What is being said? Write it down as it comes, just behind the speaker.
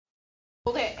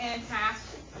in half.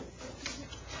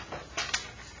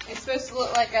 It's supposed to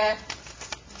look like a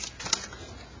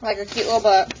cute little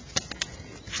book.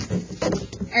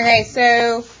 Okay,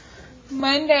 so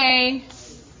Monday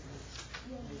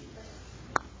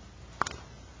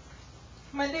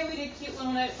we did cute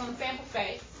little notes on sample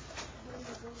space.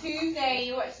 Tuesday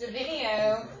you watched the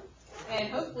video and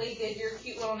hopefully did your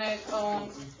cute little notes on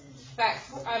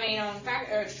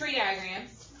tree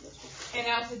diagrams. And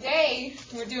now today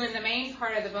we're doing the main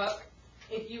part of the book.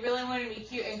 If you really want to be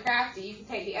cute and crafty, you can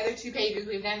take the other 2 pages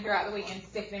we've done throughout the week and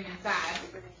stick them inside.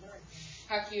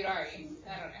 How cute are you?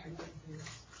 I don't know.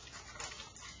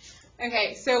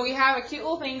 Okay, so we have a cute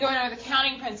little thing going on with the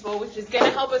counting principle, which is going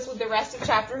to help us with the rest of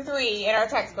chapter 3 in our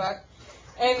textbook.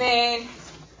 And then,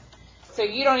 so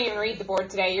you don't even read the board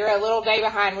today. You're a little day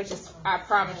behind, which is, I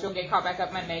promise you'll get caught back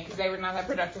up Monday because they were not that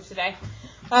productive today.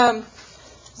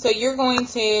 So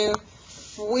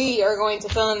we are going to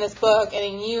fill in this book, and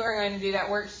then you are going to do that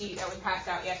worksheet that we passed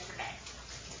out yesterday.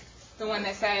 The one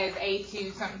that says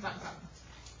A2 something, something, something.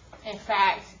 In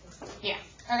fact, yeah.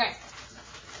 Okay.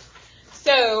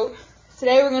 So,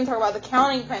 today we're going to talk about the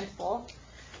counting principle.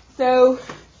 So,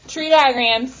 tree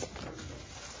diagrams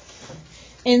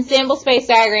and sample space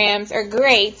diagrams are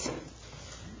great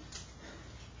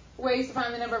ways to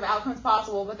find the number of outcomes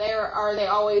possible, but are they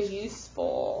always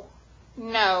useful?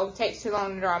 No, it takes too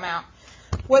long to draw them out.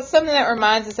 What's something that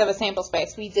reminds us of a sample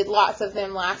space? We did lots of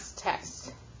them last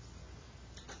test.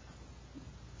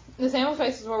 The sample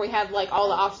space is where we had like all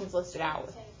the options listed out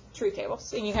with truth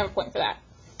tables, and you have a point for that.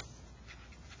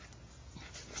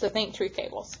 So think truth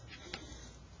tables.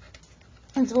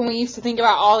 It's when we used to think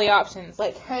about all the options,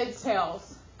 like heads,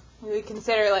 tails. We would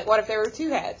consider, like, what if there were 2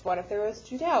 heads? What if there was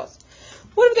 2 tails?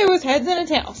 What if there was heads and a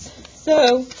tails?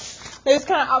 So those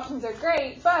kind of options are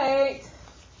great, but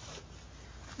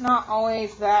not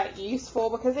always that useful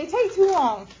because they take too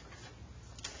long.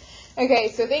 Okay,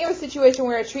 so think of a situation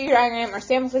where a tree diagram or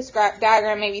sample space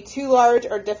diagram may be too large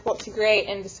or difficult to create,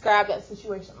 and describe that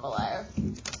situation below.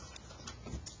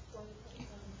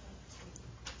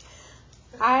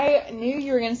 I knew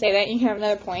you were going to say that. You have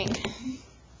another point.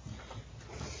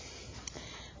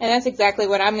 And that's exactly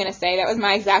what I'm going to say. That was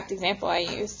my exact example I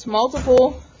used.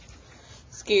 Multiple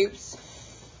scoops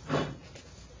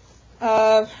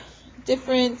of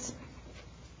different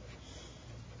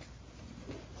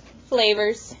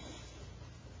flavors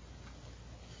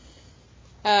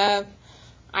of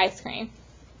ice cream.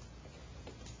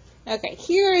 Okay,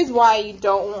 here is why you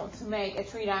don't want to make a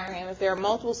tree diagram if there are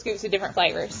multiple scoops of different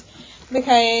flavors.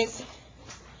 Because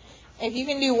if you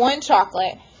can do one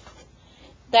chocolate,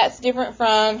 that's different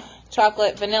from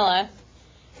chocolate vanilla,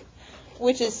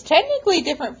 which is technically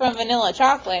different from vanilla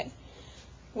chocolate,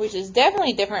 which is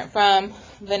definitely different from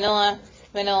vanilla,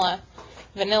 vanilla,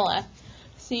 vanilla.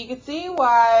 So you can see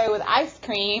why with ice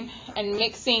cream and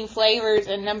mixing flavors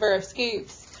and number of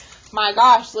scoops, my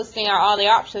gosh, listing out all the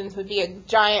options would be a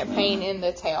giant pain in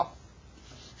the tail.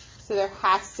 So there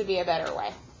has to be a better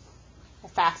way, a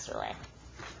faster way,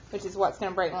 which is what's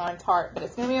going to break Lauren's heart, but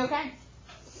it's going to be okay.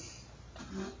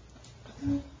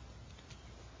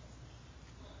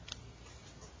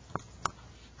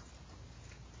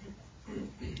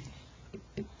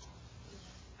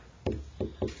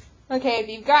 Okay, if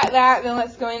you've got that, then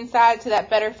let's go inside to that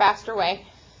better, faster way.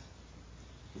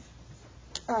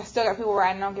 Oh, I still got people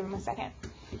writing. I'll give them a second.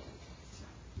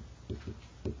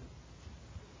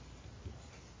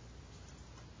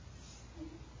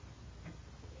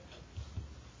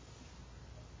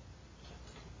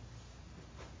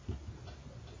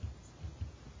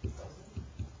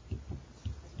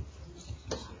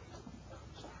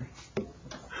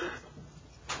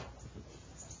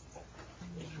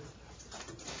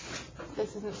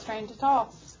 This isn't strange at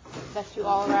all that you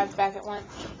all arrived back at once.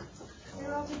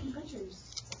 We're all taking pictures.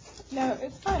 No,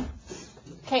 it's fine.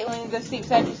 Caitlin, the seat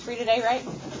said you're free today, right?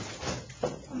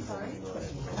 I'm sorry.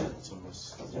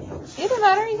 It doesn't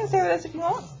matter. You can stay with us if you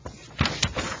want.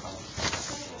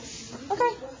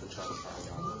 Okay.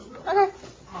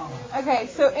 Okay,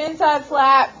 so inside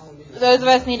flap, those of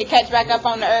us need to catch back up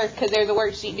on the earth because there's a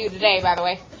worksheet due today, by the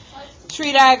way.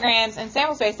 Tree diagrams and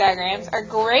sample space diagrams are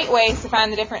great ways to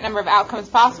find the different number of outcomes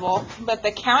possible, but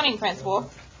the counting principle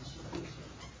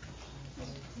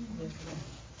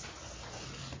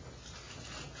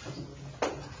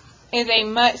is a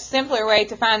much simpler way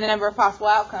to find the number of possible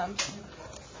outcomes.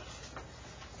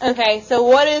 Okay, so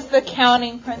what is the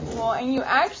counting principle? And you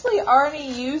actually already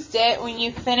used it when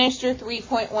you finished your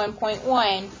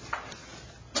 3.1.1.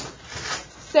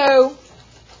 So,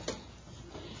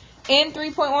 in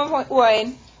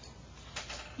 3.1.1,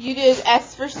 you did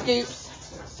S for scoops.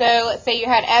 So let's say you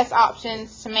had S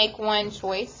options to make one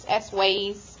choice, S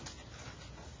ways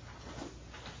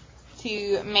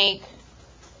to make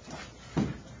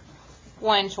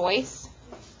one choice,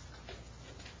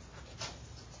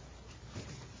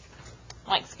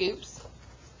 like scoops.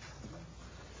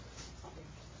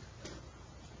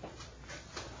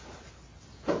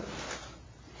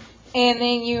 And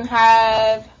then you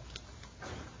have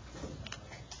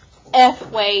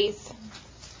F ways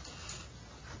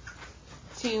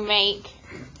to make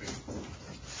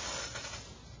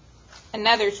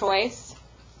another choice.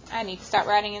 I need to stop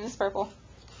writing in this purple.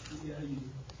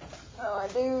 Oh, I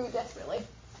do desperately.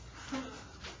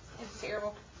 It's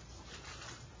terrible.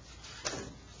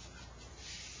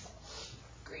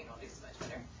 Green will do so much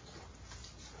better.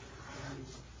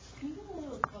 Can you get a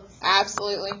little closer?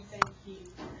 Absolutely. Thank you.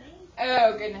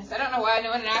 Oh, goodness. I don't know why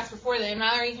no one asked before then.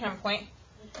 Mallory, you can have a point.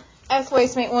 S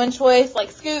ways to make one choice,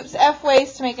 like scoops. F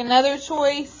ways to make another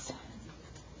choice,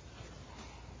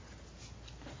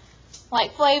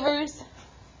 like flavors.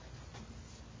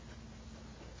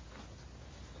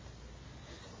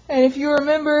 And if you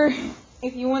remember,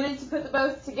 if you wanted to put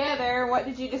both together, what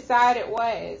did you decide it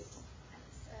was?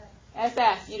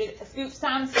 SF. You did scoops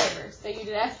times flavors. So you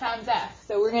did S times F.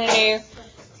 So we're going to do,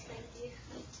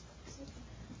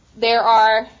 there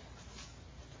are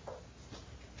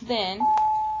then.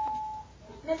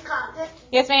 Miss Compton,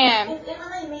 Yes, ma'am. is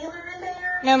Emily Miller in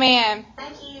there? No, ma'am.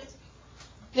 Thank you.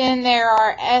 Then there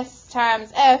are S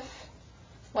times F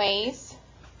ways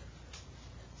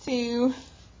to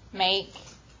make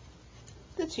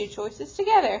the two choices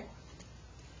together.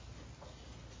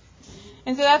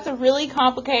 And so that's a really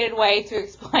complicated way to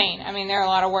explain. I mean, there are a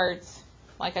lot of words,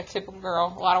 like a typical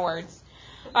girl, a lot of words.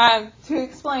 To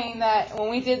explain that when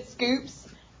we did scoops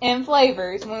and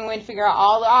flavors, when we went to figure out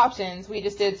all the options, we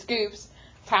just did scoops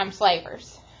times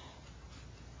flavors.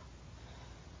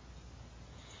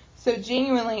 So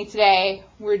genuinely today,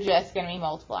 we're just going to be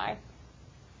multiplying.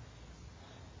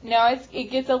 No,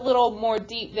 it gets a little more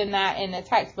deep than that in the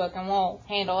textbook, and we'll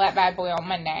handle that bad boy on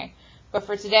Monday. But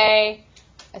for today,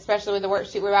 especially with the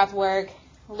worksheet we're about to work,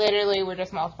 literally we're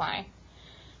just multiplying.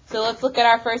 So let's look at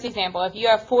our first example. If you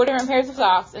have 4 different pairs of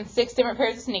socks and 6 different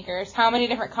pairs of sneakers, how many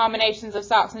different combinations of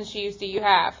socks and shoes do you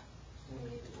have?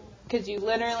 Because you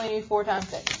literally need 4 times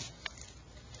 6.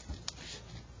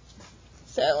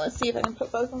 So let's see if I can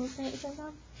put both on the screen at the same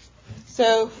time.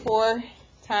 So 4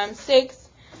 times 6,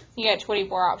 you got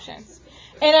 24 options.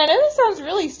 And I know this sounds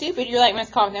really stupid. You're like, Miss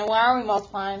Compton, why are we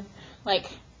multiplying? Like,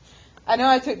 I know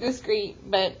I took discrete,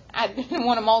 but I didn't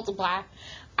want to multiply.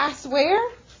 I swear,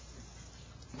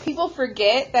 people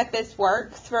forget that this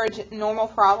works for a normal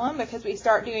problem because we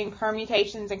start doing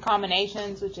permutations and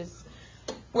combinations, which is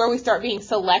where we start being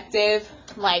selective,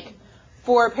 like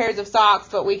 4 pairs of socks,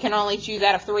 but we can only choose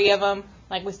out of 3 of them.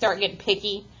 Like, we start getting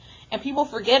picky. And people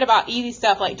forget about easy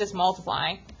stuff like just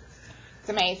multiplying. It's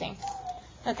amazing.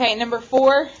 Okay, number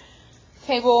 4,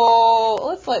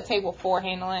 let's let table 4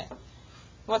 handle it.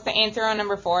 What's the answer on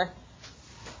number 4?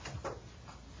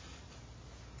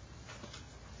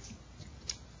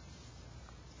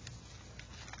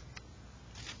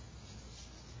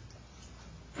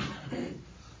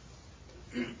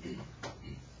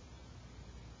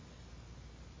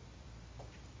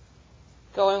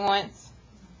 Going once.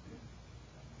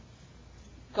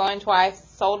 Going twice.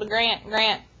 Sold to Grant.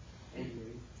 Grant.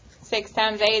 6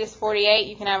 times 8 is 48.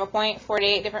 You can have a point.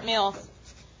 48 different meals.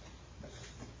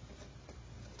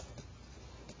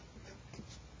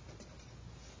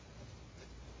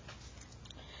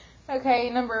 Okay,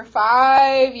 number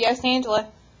 5. Yes, Angela.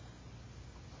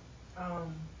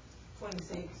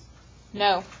 26.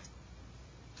 No.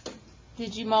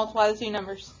 Did you multiply the 2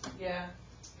 numbers? Yeah.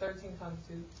 13 times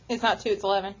 2. It's not 2, it's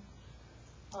 11.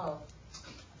 Oh.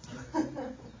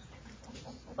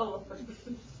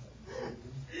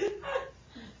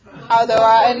 Although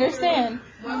I understand.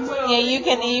 Yeah, you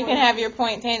can have your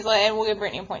point, Angela, and we'll give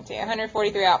Brittany a point too.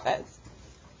 143 outfits.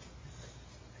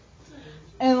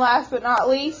 And last but not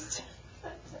least,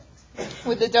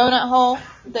 with the donut hole,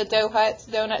 the Dough Hut's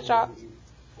donut shop.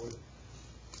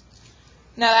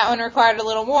 Now that one required a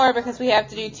little more because we have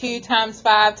to do 2 times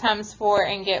 5 times 4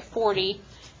 and get 40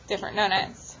 different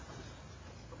donuts.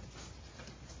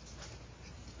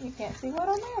 You can't see what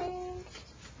I'm doing.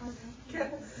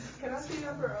 Can I see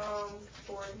number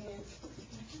 4 again?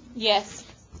 Yes.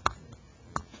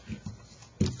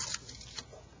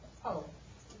 Oh.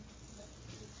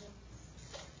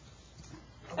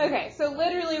 Okay, so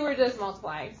literally we're just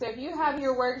multiplying. So if you have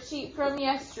your worksheet from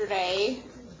yesterday,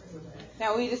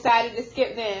 now we decided to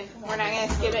skip then. We're not going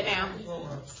to skip it now.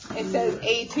 It says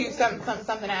A2 something something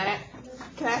something at it.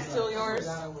 Can I steal yours?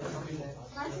 Can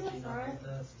I see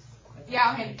Yeah,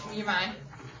 I'll hand you mine.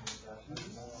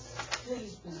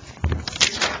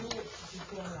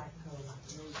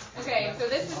 Okay, so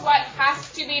this is what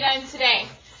has to be done today.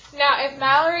 Now, if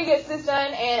Mallory gets this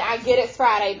done, and I get it's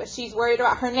Friday, but she's worried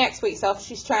about her next week, so if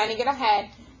she's trying to get ahead,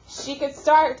 she could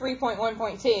start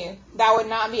 3.1.2. That would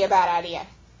not be a bad idea.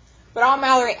 But all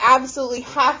Mallory absolutely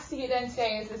has to get done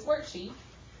today is this worksheet.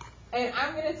 And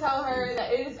I'm going to tell her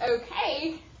that it is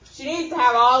okay. She needs to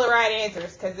have all the right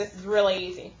answers because this is really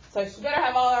easy. So she better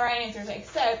have all the right answers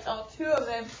except on 2 of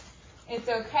them. It's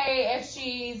okay if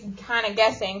she's kind of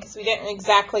guessing because we didn't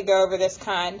exactly go over this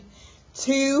kind.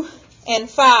 2 and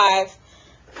 5,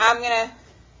 I'm going to,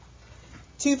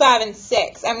 2, 5, and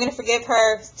 6. I'm going to forgive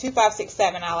her 2, 5, 6,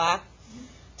 7, I lie.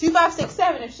 2, 5, 6,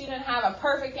 7, if she doesn't have a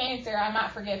perfect answer, I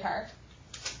might forgive her.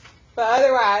 But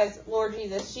otherwise, Lord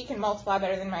Jesus, she can multiply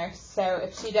better than most. So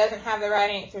if she doesn't have the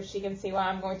right answer, she can see why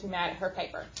I'm going to be mad at her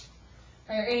paper.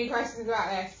 Are there any questions about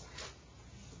this?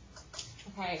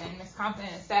 Okay, then Miss Compton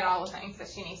has said all the things that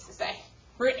she needs to say.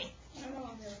 Brittany. I don't know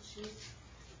how to sheet.